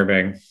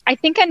disturbing. I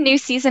think a new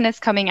season is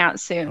coming out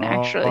soon,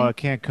 actually. Oh, it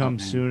can't come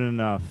soon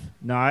enough.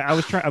 No, I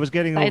was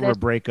getting over a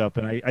breakup,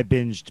 and I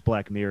binged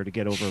Black Mirror to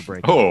get over a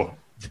breakup.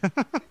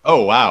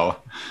 Oh, wow.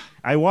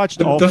 I watched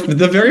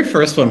the very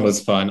first one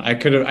was fun. I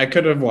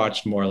could have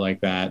watched more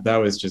like that. That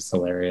was just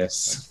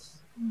hilarious.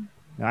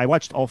 I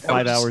watched all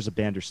 5 hours of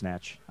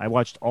Bandersnatch. I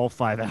watched all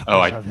 5 hours. Oh,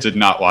 I did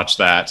not watch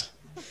that.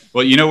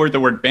 Well, you know where the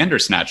word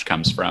Bandersnatch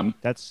comes from?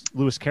 That's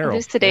Lewis Carroll.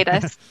 Elucidate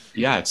us.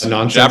 Yeah, it's a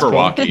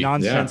Jabberwocky.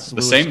 Nonsense.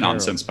 The same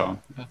nonsense poem.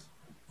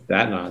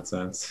 That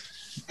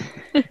nonsense.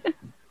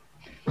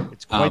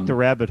 It's quite the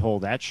rabbit hole,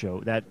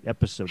 that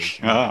episode.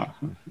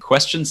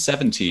 Question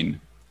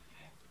 17.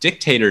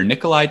 Dictator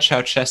Nicolae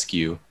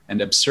Ceausescu and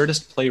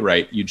absurdist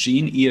playwright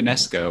Eugene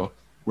Ionesco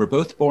were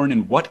both born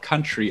in what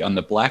country on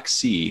the Black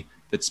Sea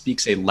that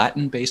speaks a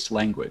Latin-based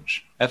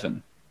language?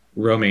 Evan.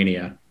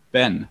 Romania.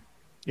 Ben.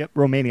 Yep,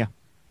 Romania.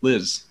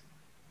 Liz.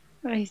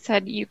 I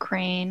said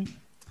Ukraine.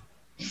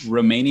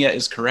 Romania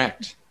is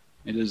correct.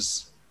 It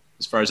is,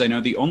 as far as I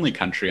know, the only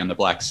country on the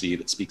Black Sea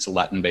that speaks a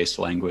Latin-based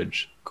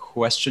language.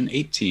 Question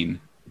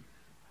 18.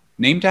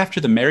 Named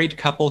after the married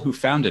couple who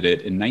founded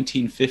it in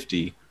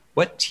 1950,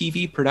 what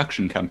TV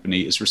production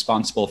company is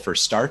responsible for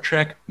Star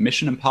Trek,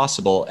 Mission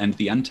Impossible, and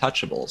The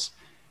Untouchables?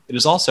 It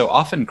is also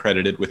often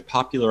credited with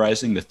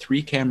popularizing the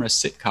three-camera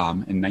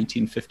sitcom in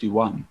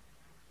 1951.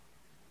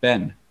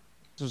 Ben.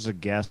 This was a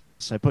guess.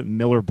 I put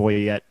Miller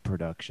Boyett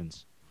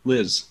Productions.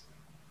 Liz.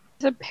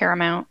 It's a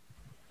Paramount.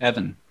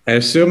 Evan. I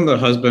assume the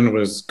husband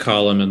was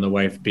Column and the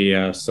wife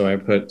BS, so I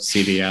put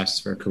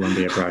CBS for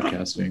Columbia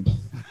Broadcasting.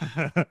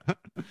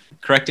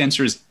 Correct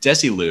answer is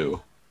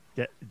Desilu.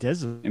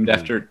 Desilu. Named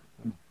after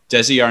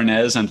Desi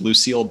Arnaz and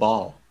Lucille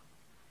Ball.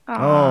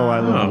 Oh,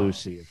 I love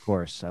Lucy, of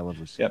course. I love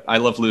Lucy. Yep, I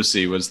Love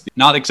Lucy was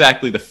not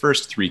exactly the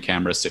first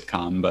three-camera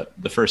sitcom, but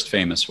the first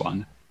famous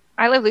one.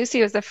 I Love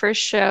Lucy was the first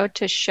show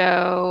to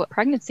show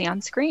pregnancy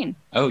on screen.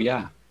 Oh,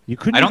 yeah. You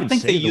couldn't I don't even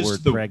think say they the used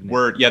word the pregnant.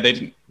 word. Yeah, they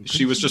didn't.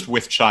 She was just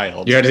with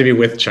child. You had to be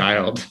with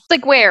child. It's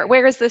like,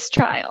 where is this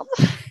child?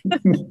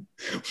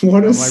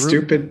 What a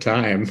stupid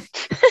time.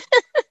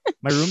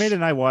 My roommate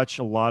and I watch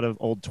a lot of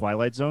old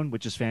Twilight Zone,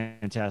 which is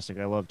fantastic.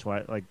 I love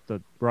like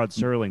the Rod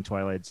Serling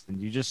Twilights, and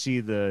you just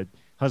see the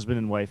husband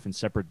and wife in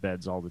separate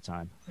beds all the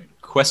time.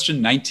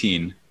 Question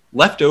 19.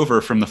 Left over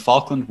from the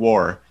Falkland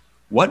War,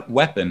 what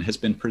weapon has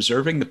been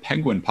preserving the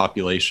penguin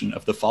population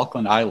of the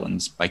Falkland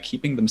Islands by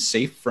keeping them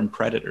safe from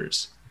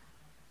predators?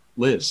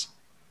 Liz.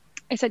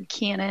 I said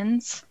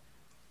cannons.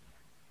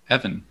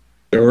 Evan.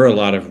 There were a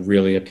lot of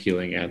really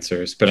appealing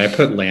answers, but I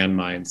put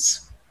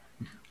landmines.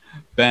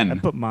 Ben. I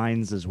put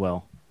mines as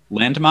well.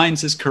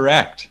 Landmines is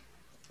correct.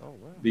 Oh,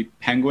 wow. The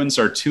penguins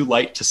are too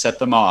light to set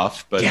them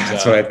off, but yeah,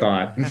 that's what I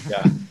thought.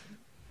 Yeah,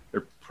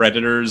 they're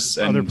predators,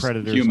 and other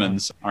predators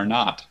humans are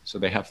not, so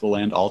they have the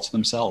land all to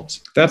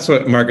themselves. That's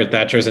what Margaret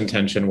Thatcher's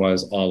intention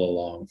was all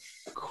along.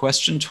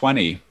 Question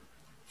 20.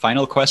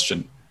 Final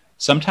question.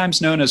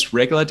 Sometimes known as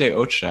Regla de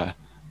Ocha,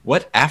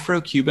 what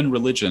Afro-Cuban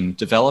religion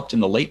developed in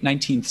the late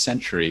 19th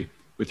century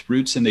with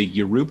roots in the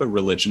Yoruba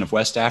religion of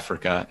West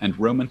Africa and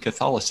Roman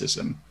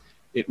Catholicism?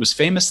 It was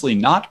famously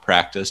not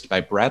practiced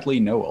by Bradley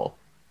Nowell.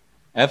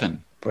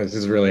 Evan. Boy, this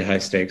is really high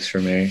stakes for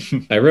me.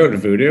 I wrote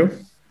voodoo.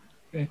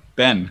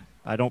 Ben.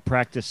 I don't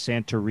practice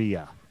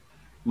Santeria.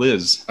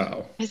 Liz.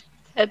 Oh.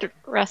 Said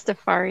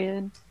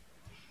Rastafarian.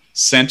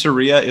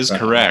 Santeria is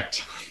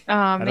correct. Oh,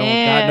 I don't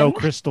man. got no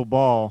crystal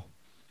ball,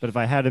 but if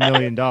I had $1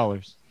 million,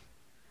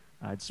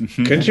 I'd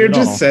Couldn't you have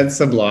just said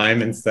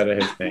Sublime instead of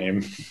his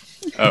name?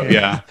 Oh,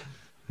 yeah.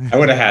 I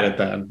would have had it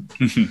then.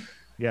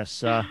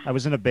 Yes, I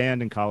was in a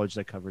band in college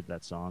that covered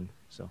that song,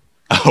 so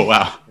Oh,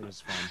 wow. it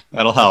was fun.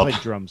 That'll I help.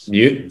 played drums.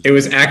 It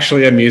was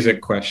actually a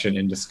music question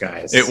in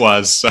disguise. It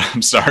was.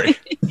 I'm sorry.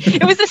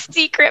 It was a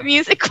secret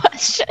music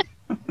question.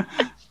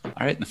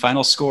 All right, the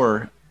final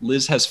score.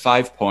 Liz has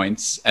 5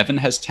 points. Evan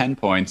has 10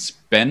 points.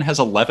 Ben has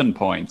 11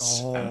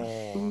 points.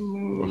 Oh,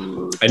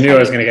 Ooh, I knew I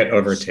was going to get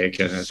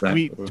overtaken. As that,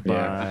 squeaked yeah.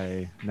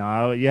 by.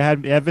 No, you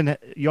had Evan.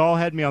 You all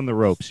had me on the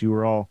ropes. You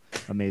were all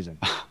amazing.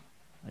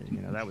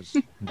 That was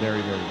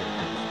very, very, very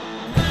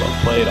close.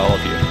 Well played, all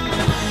of you.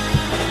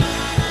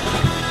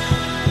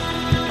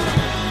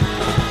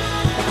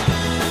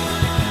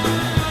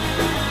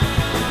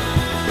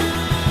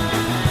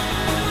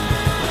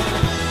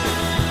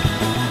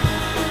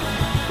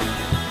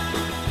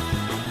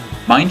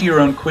 Mind Your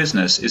Own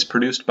Quizness is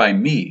produced by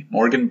me,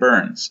 Morgan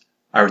Burns.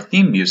 Our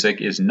theme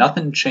music is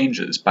Nothin'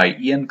 Changes by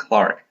Ian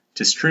Clark,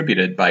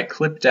 distributed by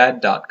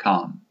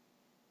ClipDad.com.